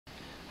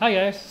Hi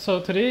guys,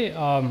 so today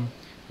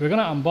we're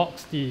gonna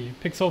unbox the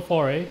Pixel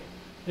 4a.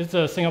 It's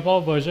a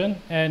Singapore version,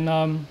 and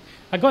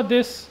I got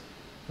this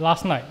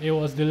last night. It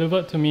was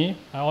delivered to me.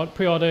 I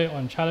pre-ordered it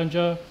on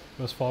Challenger.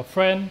 It was for a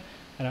friend,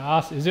 and I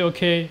asked, is it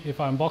okay if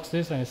I unbox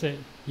this? And he said,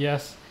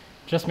 yes,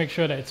 just make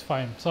sure that it's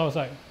fine. So I was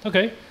like,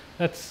 okay,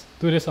 let's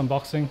do this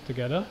unboxing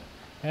together.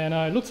 And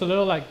it looks a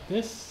little like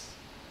this.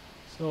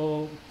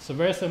 So it's a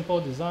very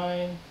simple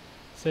design.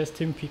 Says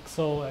Team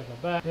Pixel at the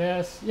back.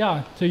 Yes,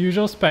 yeah, the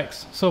usual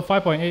specs. So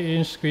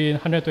 5.8-inch screen,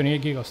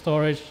 128 gig of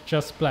storage,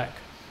 just black.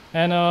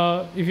 And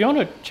if you want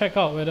to check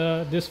out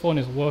whether this phone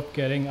is worth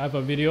getting, I have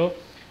a video.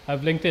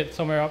 I've linked it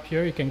somewhere up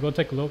here. You can go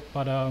take a look.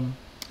 But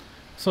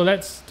so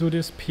let's do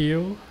this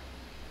peel.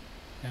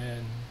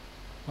 And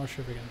not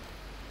sure if we can.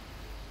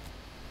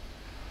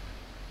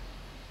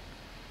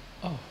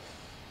 Oh.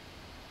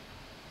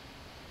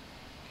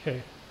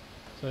 Okay,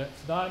 so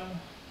that's done.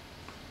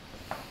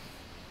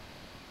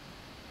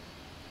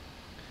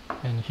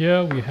 And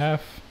here we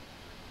have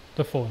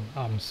the phone.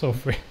 I'm so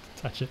afraid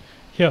to touch it.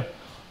 Here.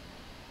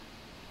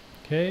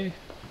 Okay.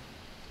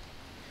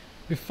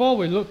 Before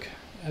we look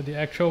at the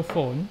actual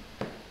phone,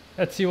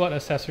 let's see what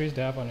accessories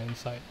they have on the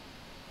inside.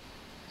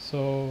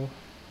 So,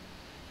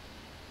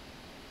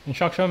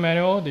 instruction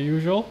manual, the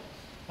usual.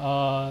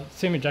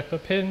 SIM ejector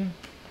pin.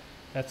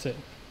 That's it.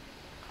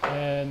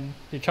 And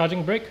the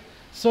charging brick.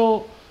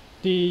 So,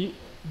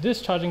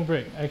 this charging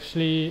brick,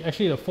 actually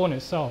the phone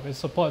itself, it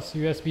supports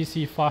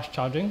USB-C fast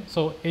charging,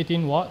 so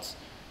 18 watts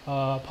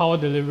power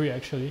delivery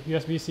actually,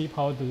 USB-C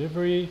power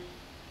delivery,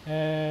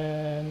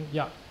 and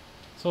yeah,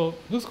 so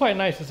looks quite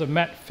nice. It's a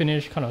matte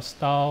finish kind of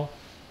style,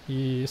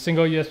 the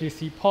single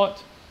USB-C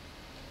port,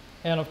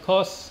 and of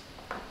course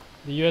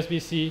the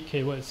USB-C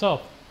cable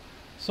itself.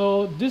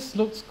 So this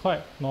looks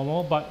quite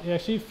normal, but it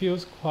actually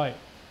feels quite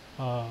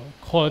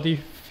quality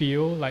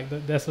feel, like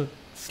there's a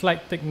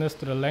slight thickness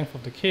to the length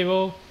of the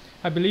cable.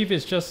 I believe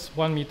it's just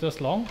 1 meter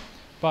long,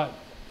 but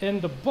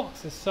in the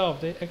box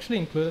itself, they actually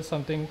included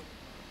something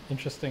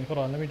interesting. Hold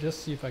on, let me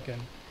just see if I can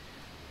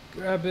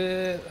grab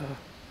it.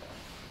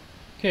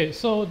 Okay,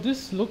 so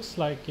this looks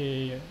like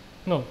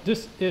so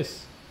this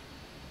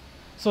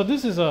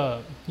is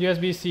a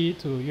USB-C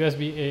to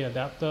USB-A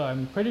adapter.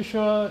 I'm pretty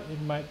sure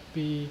it might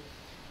be,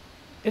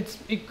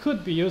 it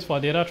could be used for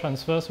data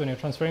transfers when you're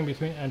transferring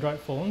between Android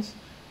phones.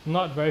 I'm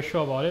not very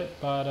sure about it,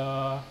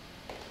 but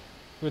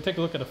we'll take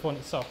a look at the phone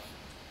itself.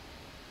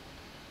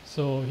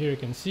 So here you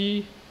can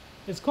see,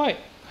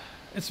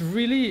 it's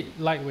really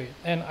lightweight,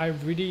 and I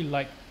really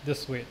like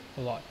this weight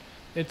a lot.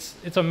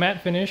 It's a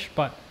matte finish,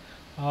 but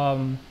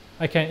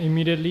I can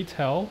immediately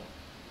tell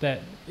that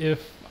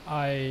if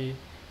I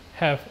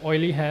have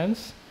oily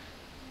hands,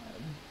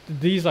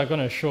 these are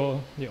gonna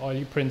show the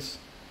oily prints.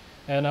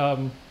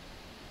 And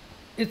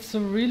it's a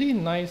really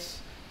nice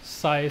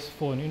size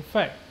phone. In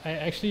fact, I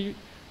actually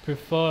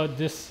prefer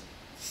this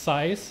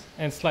size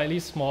and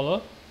slightly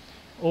smaller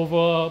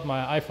over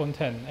my iPhone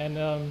 10.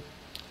 And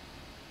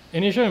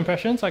initial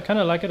impressions, I kind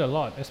of like it a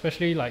lot,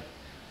 especially like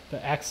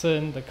the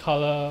accent, the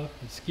color,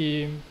 the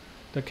scheme.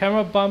 The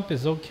camera bump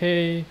is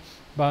okay,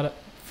 but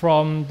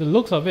from the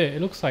looks of it,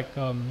 it looks like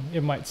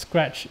it might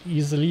scratch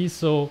easily.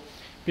 So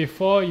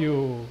before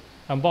you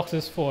unbox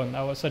this phone,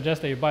 I would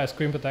suggest that you buy a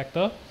screen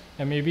protector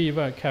and maybe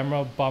even a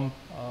camera bump,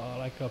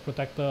 like a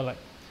protector, like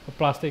a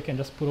plastic, and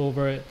just put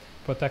over it,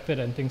 protect it,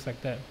 and things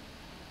like that.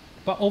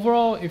 But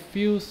overall, it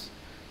feels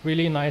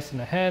really nice in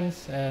the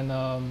hands, and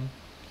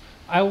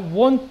I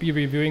won't be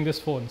reviewing this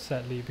phone,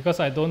 sadly, because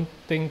I don't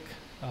think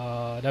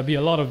there'll be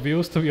a lot of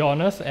views, to be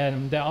honest,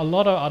 and there are a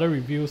lot of other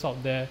reviews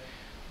out there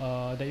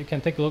that you can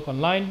take a look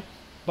online.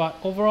 But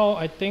overall,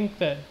 I think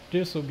that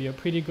this would be a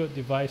pretty good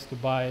device to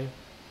buy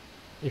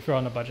if you're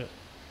on a budget.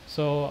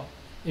 So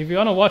if you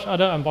want to watch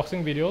other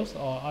unboxing videos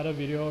or other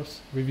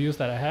reviews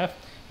that I have,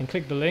 and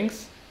click the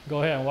links,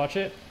 go ahead and watch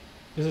it.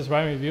 This is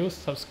Ryan Reviews.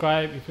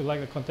 Subscribe if you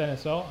like the content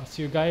as well. I'll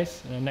see you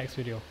guys in the next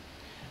video.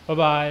 Bye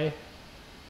bye.